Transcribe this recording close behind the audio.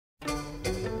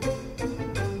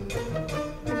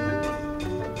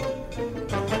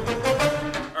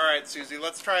Susie,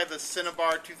 let's try the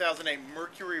Cinnabar 2008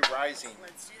 Mercury Rising.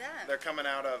 Let's do that. They're coming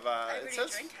out of,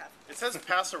 it says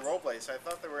Paso Robles. I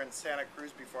thought they were in Santa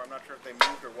Cruz before. I'm not sure if they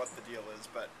moved or what the deal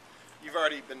is, but you've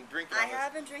already been drinking on I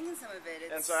have been drinking some of it.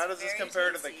 It's and so how does this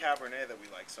compare tasty to the Cabernet that we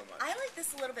like so much? I like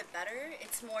this a little bit better.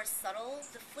 It's more subtle.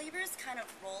 The flavors kind of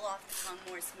roll off the tongue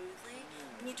more smoothly.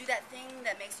 When you do that thing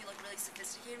that makes you look really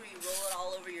sophisticated where you roll it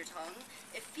all over your tongue,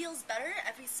 it feels better.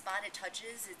 Every spot it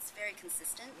touches, it's very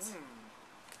consistent.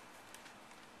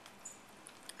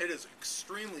 It is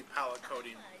extremely palate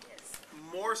coating.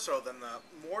 More so than the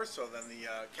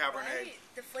Cabernet. Right.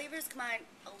 The flavors come out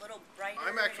a little brighter.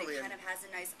 It kind of has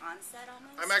a nice onset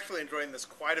almost. I'm actually enjoying this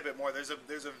quite a bit more. There's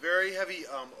a very heavy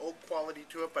oak quality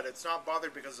to it, but it's not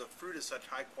bothered because the fruit is such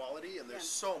high quality and there's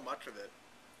so much of it.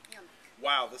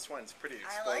 Wow, this wine's pretty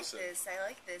explosive. I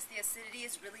like this. The acidity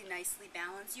is really nicely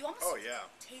balanced. You almost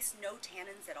taste no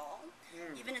tannins at all.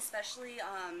 Even especially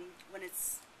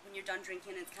when you're done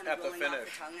drinking, it's kind of rolling off the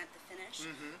tongue at the finish.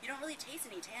 You don't really taste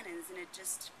any tannins, and it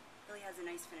just really has a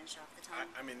nice finish off the tongue.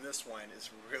 I mean, this wine is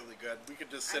really good. We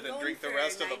could just sit and drink the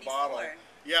rest of the bottle.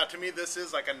 Yeah, to me, this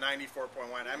is like a 94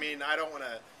 point wine. I mean, I don't want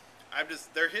to.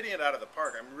 They're hitting it out of the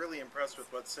park. I'm really impressed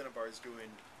with what Cinnabar is doing.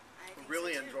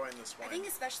 Really enjoying this wine. I think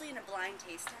especially in a blind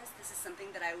taste test, this is something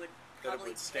that I would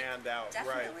probably stand out.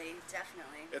 Definitely.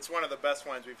 It's one of the best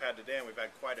wines we've had today, and we've had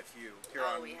quite a few here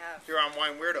on we have. Here on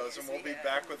Wine Weirdos, and we'll be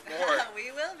back with more.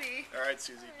 We will be. All right,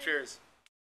 Susie. Cheers.